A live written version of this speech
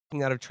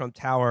out of Trump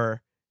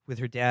Tower with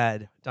her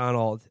dad,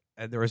 Donald.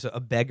 There was a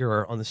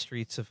beggar on the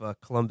streets of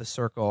Columbus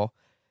Circle,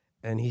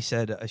 and she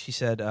said,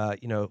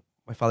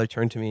 my father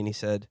turned to me and he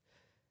said,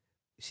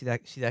 see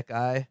that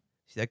guy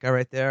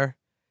right there?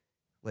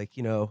 Like,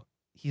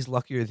 he's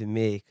luckier than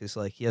me because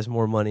like he has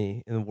more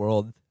money in the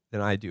world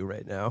than I do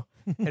right now.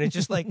 And it's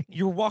just like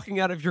you're walking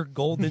out of your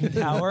golden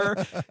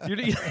tower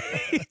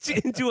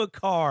into a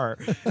car.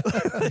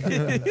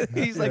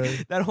 He's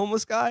like, that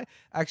homeless guy,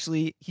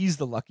 actually, he's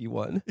the lucky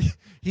one.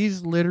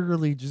 He's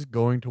literally just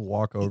going to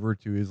walk over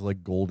to his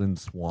like golden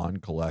swan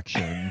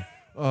collection.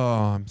 Oh,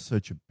 I'm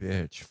such a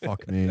bitch.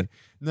 Fuck me.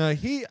 No,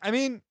 I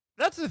mean,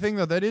 that's the thing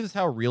though. That is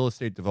how real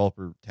estate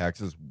developer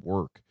taxes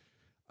work.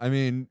 I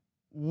mean,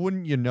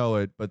 wouldn't you know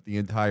it, but the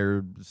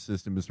entire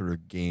system is sort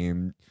of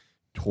gamed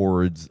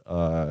towards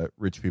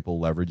rich people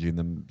leveraging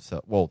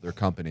themselves, well, their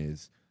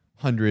companies,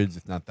 hundreds,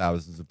 if not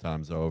thousands of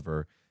times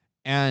over.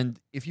 And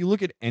if you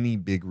look at any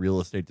big real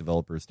estate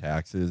developer's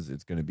taxes,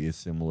 it's going to be a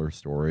similar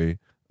story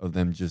of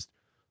them just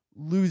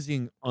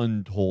losing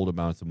untold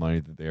amounts of money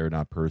that they are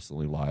not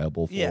personally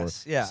liable for.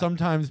 Yes, yeah.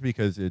 Sometimes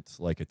because it's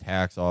like a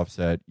tax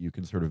offset, you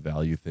can sort of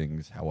value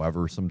things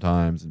however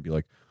sometimes and be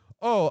like,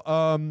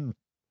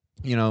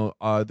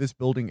 this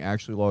building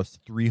actually lost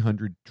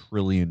 $300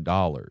 trillion.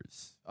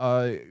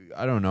 I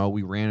don't know.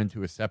 We ran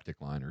into a septic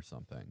line or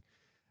something.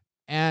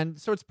 And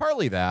so it's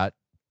partly that.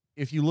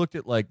 If you looked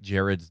at like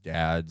Jared's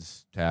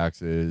dad's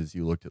taxes,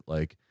 you looked at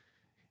like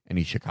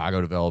any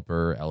Chicago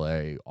developer,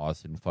 LA,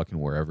 Austin, fucking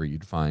wherever,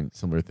 you'd find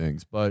similar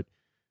things. But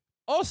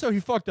also he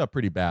fucked up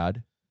pretty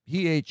bad.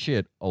 He ate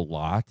shit a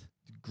lot,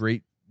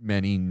 great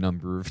many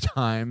number of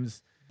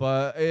times.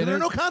 But there are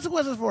no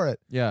consequences for it.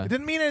 Yeah. It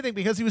didn't mean anything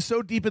because he was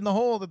so deep in the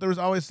hole that there was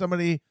always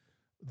somebody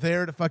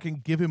there to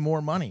fucking give him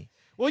more money.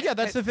 Well, yeah,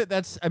 it's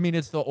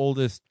the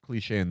oldest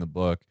cliche in the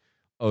book.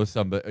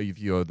 If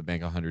you owe the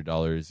bank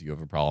 $100, you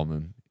have a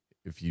problem.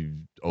 If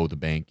you owe the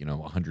bank,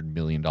 $100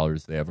 million,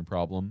 they have a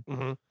problem.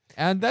 Mm-hmm.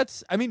 And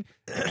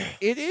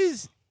it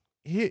is,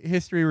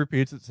 history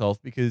repeats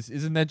itself because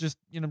isn't that just,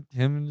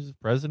 him as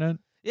president?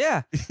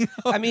 Yeah.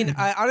 I mean,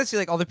 I honestly,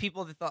 like all the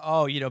people that thought,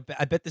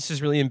 I bet this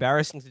is really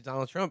embarrassing to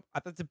Donald Trump. I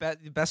thought the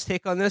best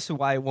take on this and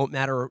why it won't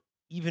matter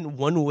even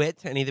one whit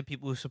to any of the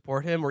people who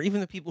support him or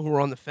even the people who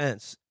are on the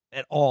fence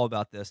at all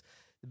about this.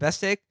 The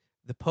best take,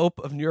 the Pope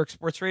of New York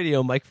sports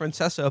radio, Mike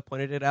Francesa,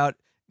 pointed it out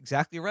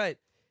exactly right.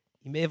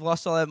 He may have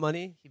lost all that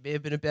money. He may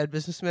have been a bad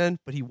businessman,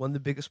 but he won the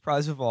biggest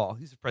prize of all.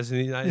 He's the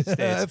president of the United States.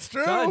 That's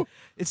true. Done.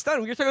 It's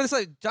done. We were talking about this.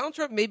 Like Donald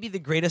Trump may be the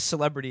greatest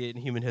celebrity in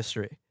human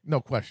history.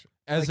 No question.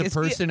 As a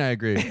person, I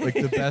agree. Like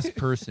the best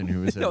person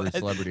who is ever a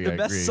celebrity, I agree. The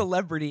best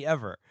celebrity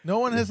ever. No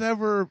one has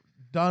ever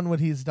done what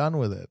he's done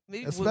with it,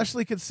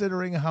 especially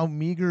considering how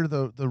meager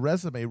the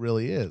resume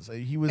really is.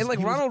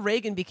 Ronald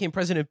Reagan became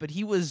president, but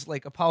he was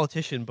like a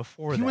politician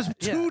before that. He was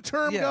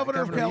two-term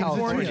governor of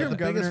California, the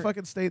biggest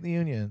fucking state in the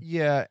union.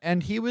 Yeah,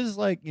 and he was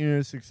like,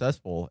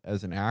 successful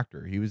as an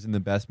actor. He was in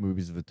the best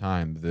movies of the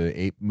time. The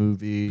Ape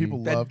movie.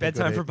 People loved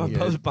Bedtime for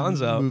Bonzo.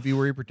 The movie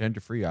where he pretended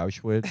to free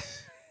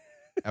Auschwitz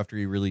after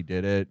he really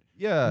did it.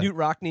 Yeah. Newt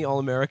Rockney,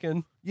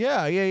 All-American.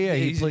 Yeah.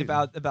 He played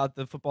about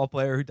the football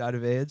player who died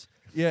of AIDS.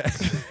 Yeah.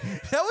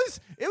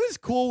 It was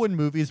cool when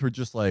movies were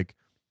just like,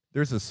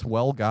 there's a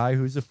swell guy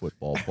who's a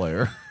football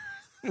player.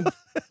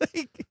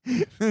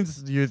 That's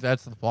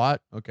the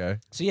plot. Okay.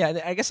 So yeah,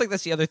 I guess like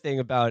that's the other thing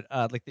about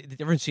like the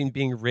difference between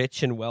being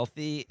rich and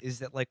wealthy is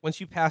that like once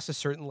you pass a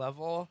certain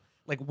level,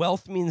 like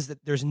wealth means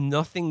that there's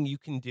nothing you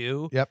can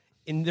do. Yep.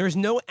 And there's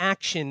no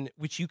action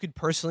which you could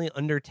personally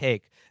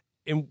undertake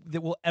and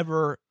that will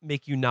ever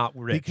make you not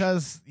rich.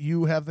 Because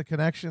you have the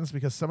connections,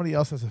 because somebody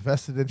else has a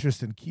vested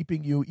interest in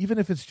keeping you, even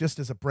if it's just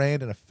as a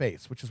brand and a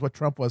face, which is what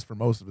Trump was for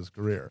most of his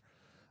career,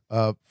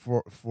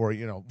 for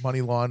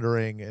money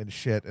laundering and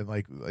shit and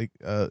like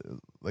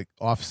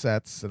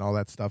offsets and all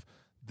that stuff.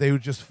 They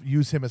would just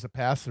use him as a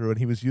pass-through, and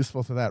he was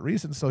useful for that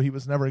reason, so he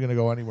was never going to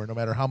go anywhere, no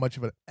matter how much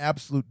of an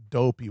absolute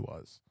dope he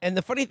was. And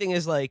the funny thing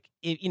is, like,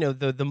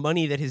 the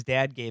money that his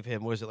dad gave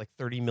him, was it like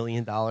 $30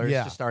 million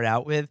to start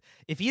out with?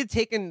 If he had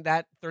taken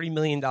that $30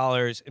 million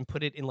and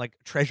put it in, like,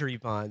 treasury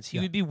bonds, he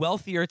would be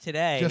wealthier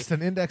today. Just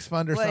an index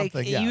fund or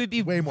something. He would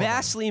be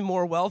vastly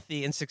more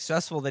wealthy and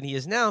successful than he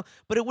is now,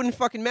 but it wouldn't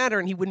fucking matter,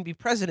 and he wouldn't be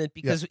president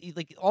because,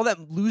 like, all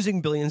that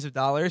losing billions of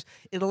dollars,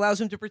 it allows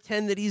him to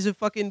pretend that he's a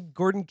fucking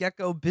Gordon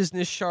Gekko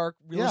business shark,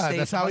 real estate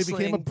that's how he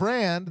became a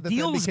brand. That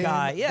deals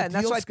guy. Yeah, and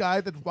that's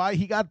why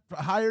he got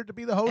hired to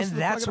be the host. And of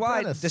that's why,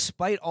 Apprentice.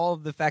 despite all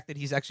of the fact that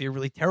he's actually a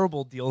really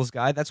terrible deals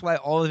guy, that's why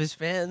all of his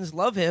fans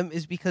love him,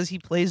 is because he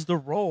plays the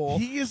role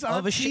he is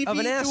on TV of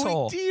an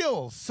asshole. Doing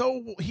deals,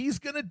 so he's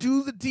gonna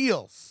do the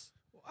deals.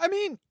 I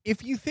mean,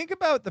 if you think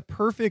about the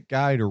perfect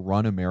guy to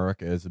run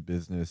America as a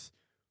business,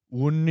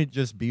 wouldn't it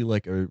just be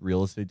like a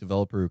real estate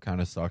developer who kind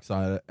of sucks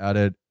at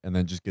it and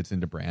then just gets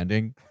into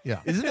branding? Yeah.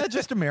 Isn't that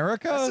just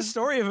America? That's the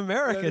story of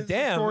America. That is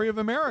Damn. the story of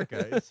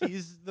America.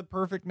 He's the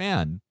perfect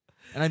man.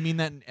 And I mean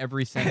that in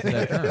every sense of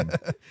that term.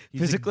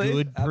 He's physically, a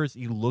good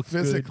person. He looks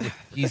good.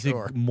 He's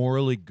a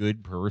morally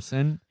good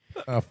person.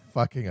 A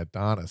fucking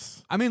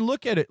Adonis. I mean,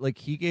 look at it. Like,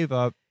 he gave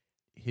up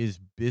his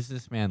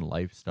businessman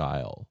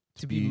lifestyle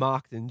to be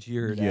mocked and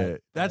jeered Yeah,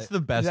 at. that's the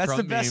best. That's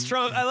Trump the best meme.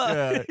 Trump. I love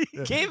Yeah,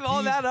 He gave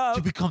all that to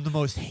up become the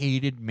most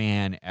hated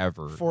man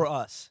ever for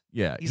us.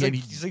 Yeah, He's yeah, like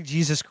he's like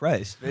Jesus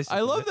Christ. Basically.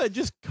 I love that.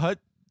 Just cut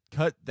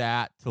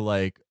that to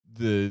like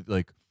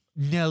the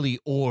Nelly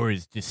Orr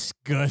is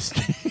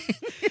disgusting.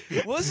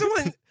 What was the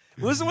one?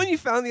 What was the one you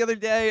found the other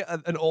day?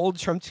 An old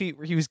Trump tweet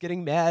where he was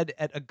getting mad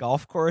at a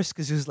golf course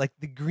because it was like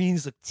the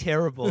greens look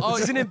terrible. Oh,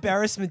 This is an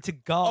embarrassment to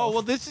golf.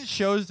 Oh well,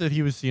 shows that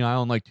he was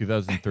senile in like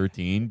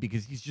 2013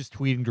 because he's just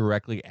tweeting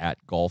directly at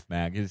Golf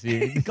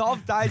Magazine,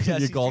 Golf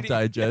Digest, yeah, Golf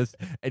Digest,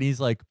 and he's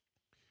like,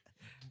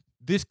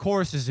 "This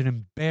course is an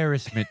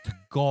embarrassment to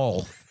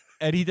golf,"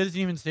 and he doesn't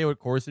even say what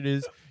course it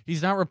is.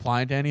 He's not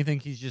replying to anything.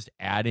 He's just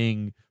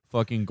adding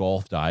fucking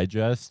Golf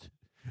Digest.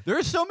 There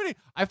are so many.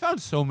 I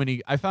found so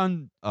many. I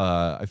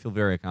feel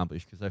very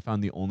accomplished because I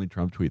found the only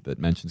Trump tweet that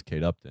mentions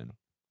Kate Upton.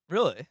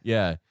 Really?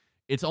 Yeah.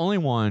 It's only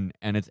one,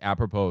 and it's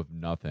apropos of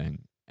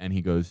nothing. And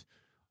he goes,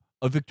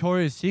 "A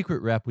Victoria's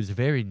Secret rep was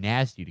very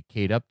nasty to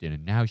Kate Upton,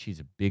 and now she's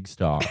a big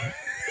star."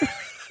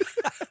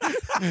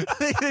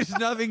 There's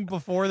nothing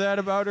before that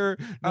about her.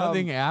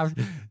 Nothing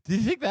after. Do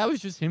you think that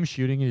was just him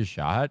shooting his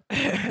shot?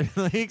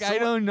 I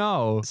don't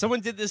know.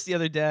 Someone did this the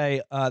other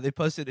day. They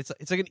posted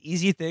it's like an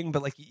easy thing,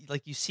 but like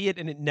you see it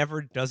and it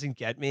never doesn't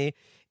get me.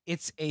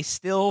 It's a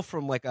still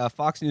from like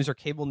Fox News or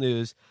cable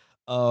news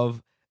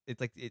of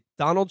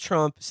Donald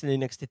Trump sitting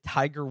next to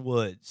Tiger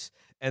Woods,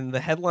 and the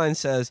headline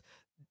says,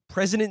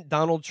 "President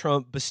Donald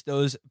Trump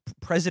bestows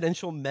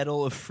Presidential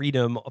Medal of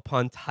Freedom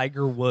upon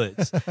Tiger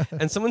Woods."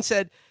 And someone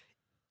said,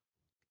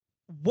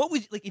 what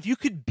would if you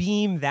could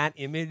beam that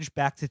image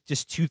back to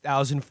just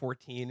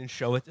 2014 and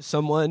show it to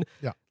someone?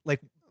 Yeah,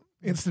 like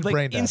instant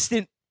brain death.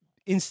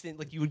 Instant,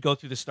 like you would go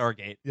through the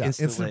Stargate. Yeah,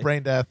 instantly. instant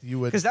brain death. You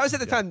would, because that was at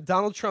the time.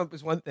 Donald Trump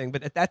was one thing,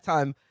 but at that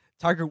time,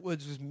 Tiger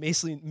Woods was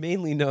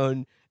mainly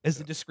known as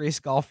the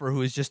disgraced golfer who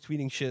was just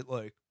tweeting shit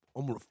like,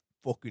 "I'm gonna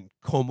fucking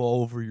come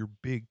all over your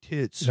big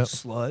tits,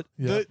 slut."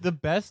 Yeah. The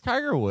best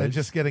Tiger Woods, and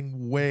just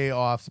getting way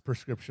off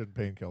prescription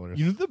painkillers.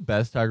 You know, the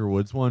best Tiger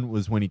Woods one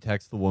was when he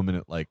texts the woman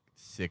at like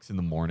 6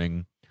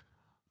 a.m.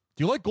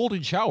 "Do you like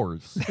golden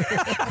showers?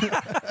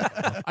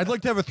 I'd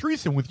like to have a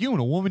threesome with you and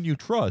a woman you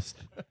trust."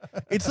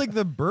 It's like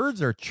the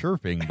birds are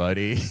chirping,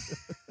 buddy.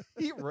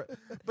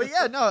 But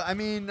yeah, no, I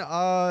mean,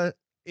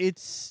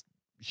 it's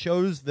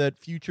shows that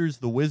Future's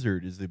The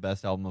Wizard is the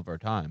best album of our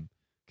time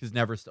because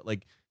never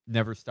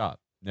stop,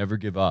 never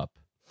give up.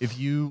 If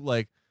you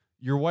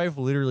your wife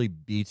literally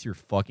beats your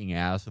fucking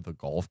ass with a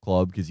golf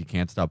club because you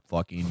can't stop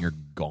fucking, you're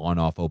gone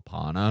off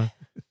Opana.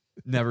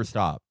 Never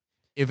stop.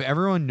 If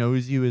everyone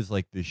knows you as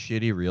like the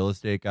shitty real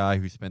estate guy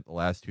who spent the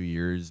last 2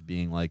 years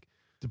being like,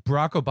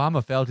 Barack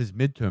Obama failed his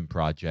midterm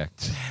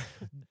project,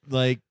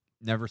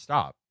 never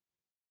stop.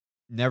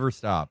 Never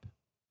stop.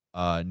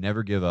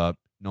 Never give up.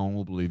 No one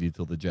will believe you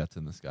till the jet's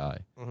in the sky.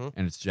 Mm-hmm.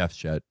 And it's Jeff's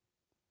jet.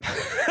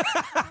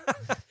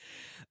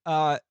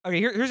 Okay,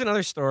 here's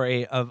another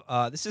story of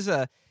this is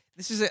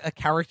a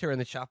character in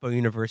the Chapo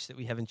universe that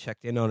we haven't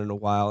checked in on in a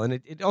while, and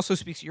it also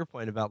speaks to your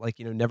point about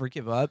never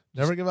give up.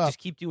 Never give up. Just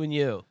keep doing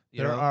you.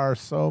 There are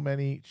so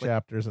many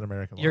chapters in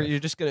American life. You're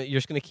just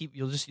gonna keep.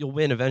 You'll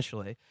win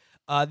eventually.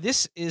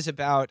 This is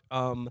about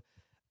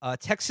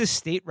Texas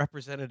State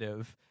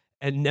Representative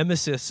and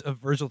nemesis of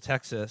Virgil,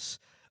 Texas,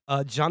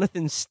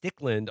 Jonathan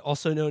Stickland,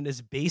 also known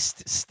as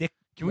Based Stick.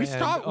 Can we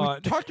stop?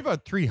 We talked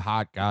about 3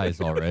 hot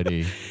guys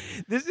already.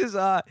 This is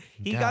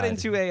he got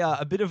into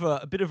a bit of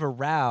a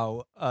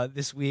row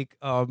this week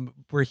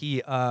where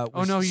he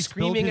was he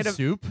screaming spilled his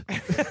soup.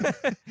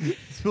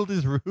 Spilled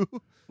his roux.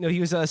 No, he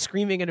was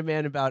screaming at a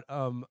man about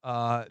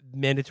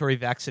mandatory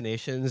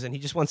vaccinations, and he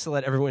just wants to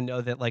let everyone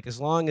know that as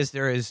long as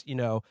there is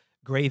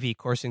gravy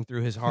coursing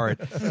through his heart,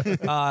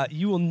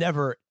 you will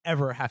never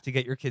ever have to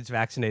get your kids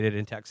vaccinated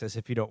in Texas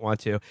if you don't want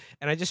to.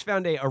 And I just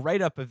found a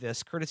write-up of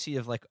this courtesy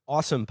of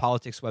awesome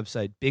politics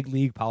website Big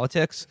League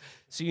Politics,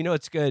 so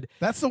it's good.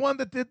 That's the one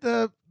that did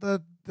the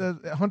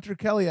Hunter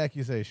Kelly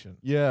accusation.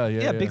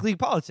 Yeah. Big League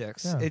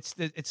Politics. Yeah.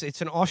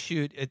 It's an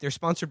offshoot. They're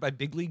sponsored by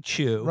Big League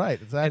Chew. Right,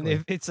 exactly.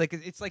 And it's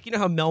like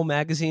how Mel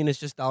Magazine is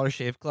just Dollar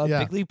Shave Club. Yeah.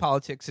 Big League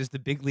Politics is the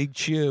Big League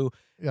Chew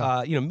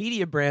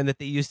media brand that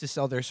they use to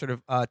sell their sort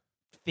of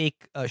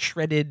fake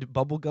shredded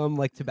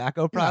bubblegum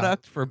tobacco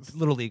product for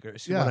little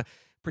leaguers who want to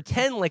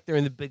pretend like they're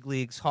in the big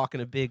leagues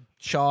hawking a big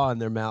chaw in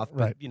their mouth,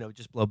 but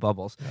just blow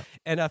bubbles. Yeah.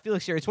 And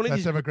Felix here, it's one of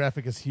these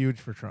demographic is huge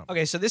for Trump.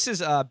 Okay, so this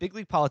is Big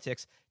League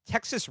Politics.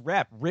 Texas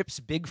rep rips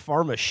big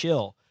pharma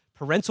shill.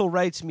 Parental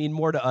rights mean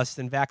more to us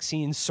than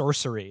vaccine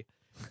sorcery.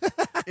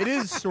 It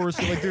is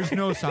sorcery. There's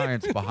no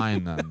science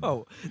behind them.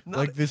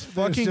 No, this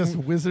fucking just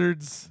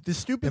wizards. This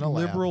stupid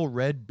liberal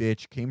red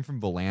bitch came from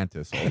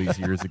Volantis all these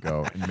years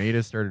ago and made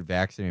us started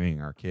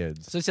vaccinating our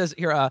kids. So it says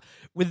here,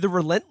 with the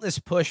relentless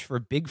push for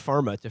big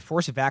pharma to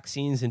force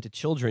vaccines into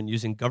children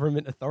using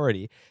government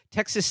authority,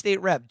 Texas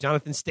State Rep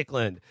Jonathan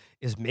Stickland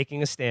is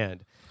making a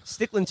stand.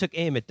 Stickland took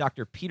aim at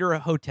Dr. Peter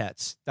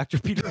Hotez. Dr.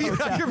 Peter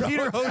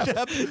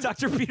Hotez.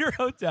 Dr. Peter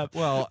Hotez.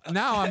 Well,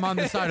 now I'm on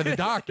the side of the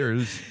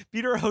doctors.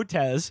 Peter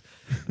Hotez,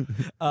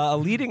 A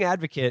leading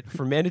advocate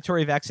for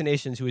mandatory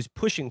vaccinations who is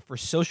pushing for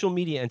social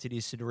media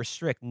entities to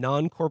restrict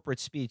non-corporate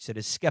speech that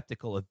is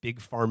skeptical of big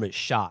pharma's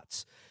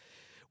shots.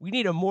 We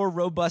need a more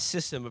robust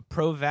system of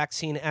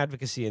pro-vaccine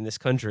advocacy in this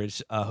country,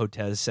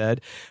 Hotez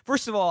said.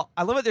 First of all,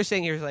 I love what they're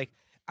saying here. It's like,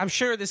 I'm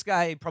sure this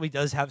guy probably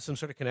does have some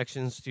sort of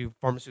connections to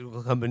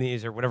pharmaceutical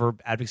companies or whatever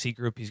advocacy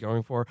group he's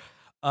going for.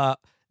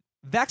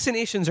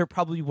 Vaccinations are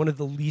probably one of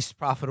the least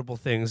profitable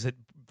things that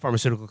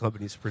pharmaceutical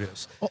companies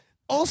produce.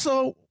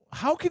 Also,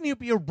 how can you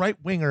be a right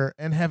winger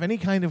and have any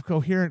kind of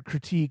coherent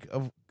critique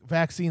of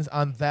vaccines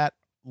on that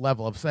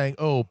level of saying,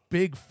 "Oh,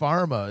 big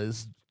pharma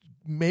is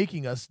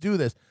making us do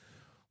this"?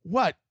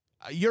 What?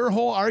 Your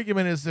whole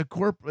argument is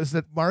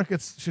that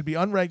markets should be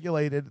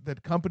unregulated,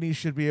 that companies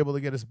should be able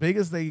to get as big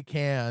as they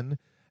can,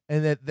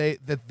 and that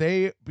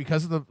they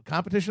because of the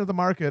competition of the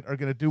market are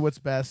going to do what's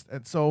best.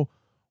 And so,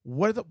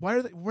 where's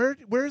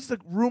the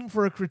room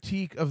for a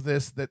critique of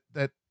this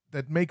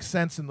that makes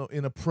sense in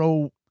their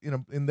pro?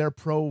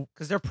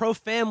 Because they're pro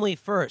family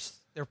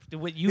first.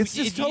 It's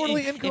just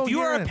totally incoherent. If you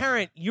are a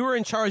parent, you are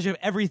in charge of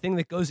everything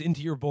that goes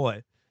into your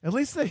boy. At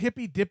least the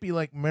hippy dippy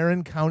like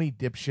Marin County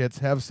dipshits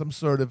have some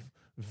sort of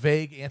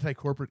vague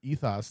anti-corporate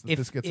ethos that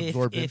this gets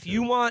absorbed into. If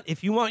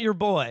you want your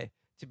boy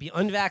to be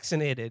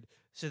unvaccinated,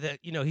 so that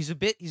he's a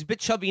bit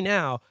chubby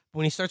now, but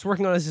when he starts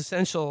working on his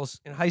essentials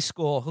in high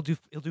school, he'll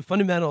do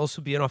fundamentals.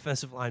 He'll be an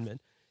offensive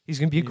lineman. He's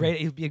gonna be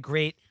he'll be a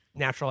great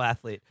natural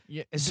athlete.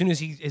 Yeah. As soon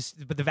as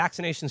but the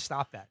vaccinations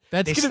stop that.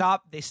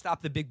 They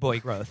stop the big boy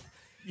growth.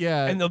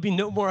 Yeah, and there'll be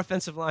no more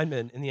offensive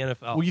linemen in the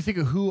NFL. Well, you think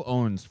of who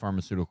owns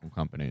pharmaceutical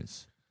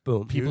companies?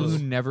 Boom. People who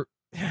never.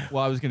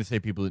 Well, I was going to say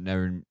people that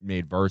never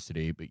made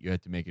varsity, but you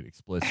had to make it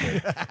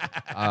explicit.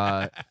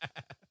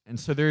 And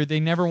so they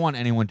never want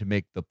anyone to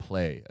make the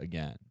play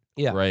again.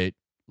 Yeah. Right?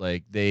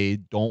 Like, they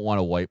don't want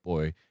a white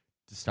boy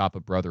to stop a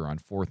brother on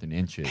 4th and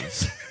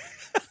inches.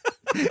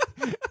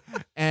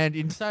 And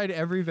inside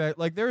every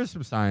there is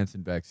some science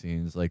in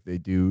vaccines. Like, they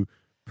do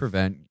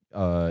prevent,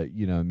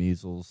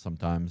 measles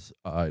sometimes.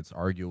 It's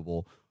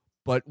arguable.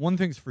 But one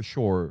thing's for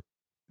sure,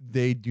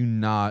 they do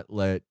not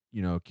let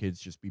kids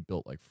just be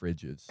built like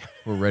fridges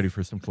who are ready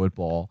for some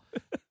football.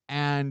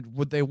 And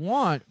what they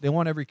want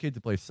every kid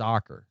to play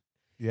soccer.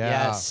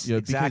 Yeah. Yes,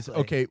 Because,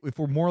 okay, if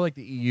we're more like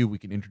the EU, we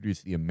can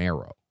introduce the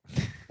Amero.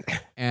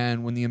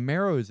 And when the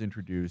Amero is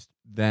introduced,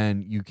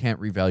 then you can't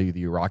revalue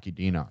the Iraqi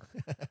dinar.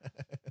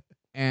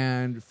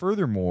 And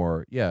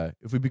furthermore,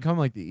 if we become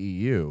like the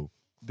EU,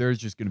 there's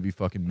just going to be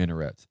fucking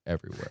minarets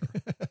everywhere.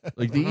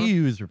 Like, the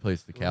EU has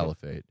replaced the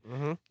caliphate.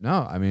 Mm-hmm.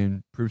 No, I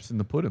mean, proof's in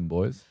the pudding,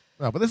 boys.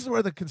 No, but this is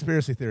where the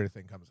conspiracy theory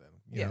thing comes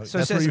in. So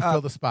that's it says, where you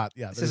fill the spot.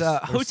 Yeah, it says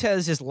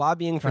Hotez is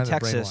lobbying for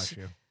Texas.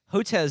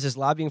 Hotez is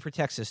lobbying for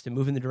Texas to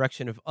move in the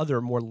direction of other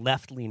more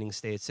left-leaning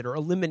states that are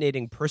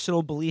eliminating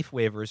personal belief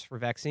waivers for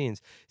vaccines,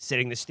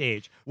 setting the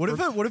stage for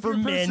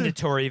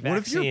mandatory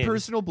vaccines. What if your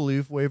personal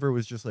belief waiver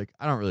was just like,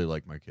 I don't really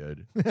like my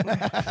kid.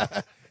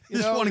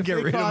 Just want to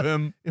get rid of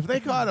him. If they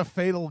caught a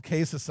fatal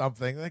case of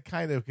something, that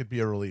kind of could be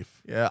a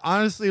relief. Yeah,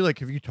 honestly, like,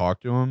 have you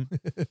talked to him?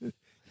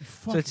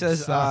 So it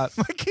says, my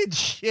kid's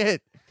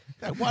shit.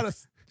 I want a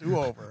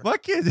do-over. My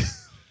kid.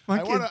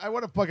 I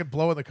want to fucking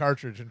blow in the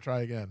cartridge and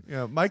try again.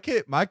 Yeah, my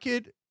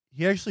kid,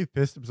 he actually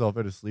pissed himself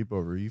at a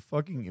sleepover. He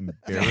fucking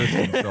embarrassed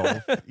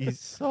himself. He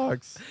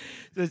sucks.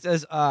 So it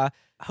says,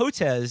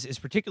 Hotez is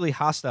particularly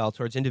hostile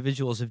towards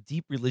individuals of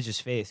deep religious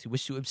faith who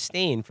wish to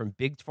abstain from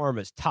big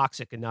pharma's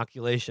toxic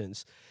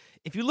inoculations.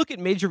 If you look at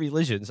major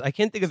religions, I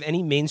can't think of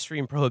any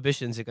mainstream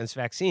prohibitions against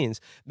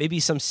vaccines, maybe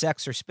some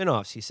sects or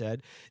spin-offs, he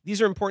said.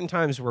 These are important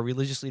times where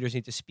religious leaders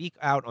need to speak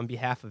out on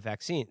behalf of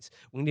vaccines.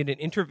 We need an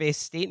interfaith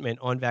statement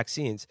on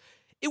vaccines.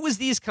 It was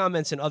these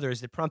comments and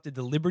others that prompted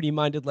the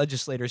liberty-minded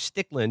legislator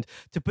Stickland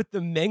to put the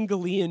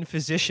Mengelean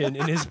physician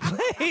in his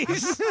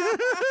place.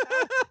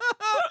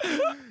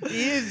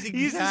 He is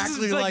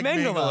exactly like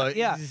Mengele.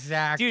 Yeah.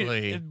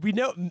 Exactly. Dude, we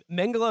know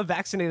Mengele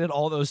vaccinated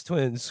all those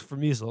twins for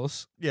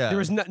measles. Yeah. There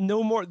was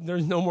no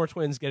more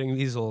twins getting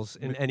measles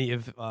in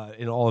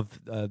in all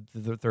of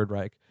the Third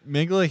Reich.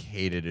 Mengele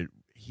hated it.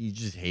 He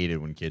just hated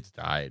when kids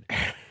died.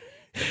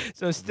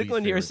 So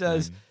Stickland here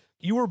says,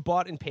 you were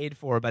bought and paid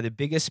for by the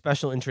biggest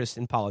special interest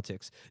in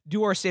politics.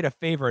 Do our state a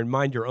favor and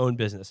mind your own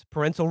business.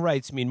 Parental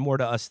rights mean more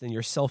to us than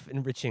your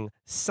self-enriching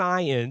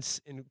science,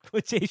 in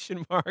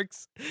quotation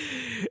marks.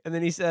 And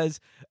then he says,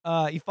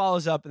 he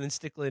follows up, and then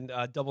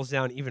Stickland doubles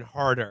down even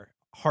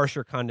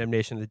harsher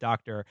condemnation of the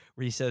doctor,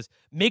 where he says,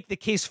 make the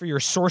case for your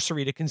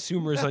sorcery to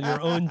consumers on your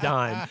own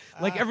dime.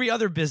 Like every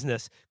other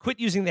business, quit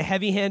using the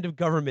heavy hand of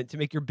government to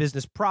make your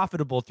business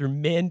profitable through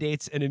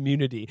mandates and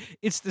immunity.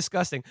 It's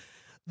disgusting.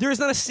 There is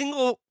not a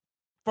single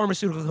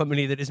pharmaceutical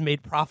company that is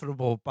made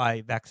profitable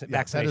by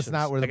vaccinations. That is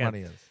not where the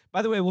money is.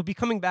 By the way, we'll be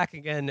coming back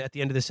again at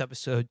the end of this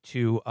episode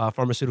to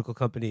pharmaceutical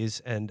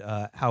companies and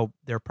how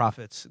their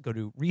profits go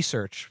to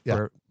research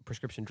for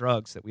prescription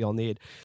drugs that we all need.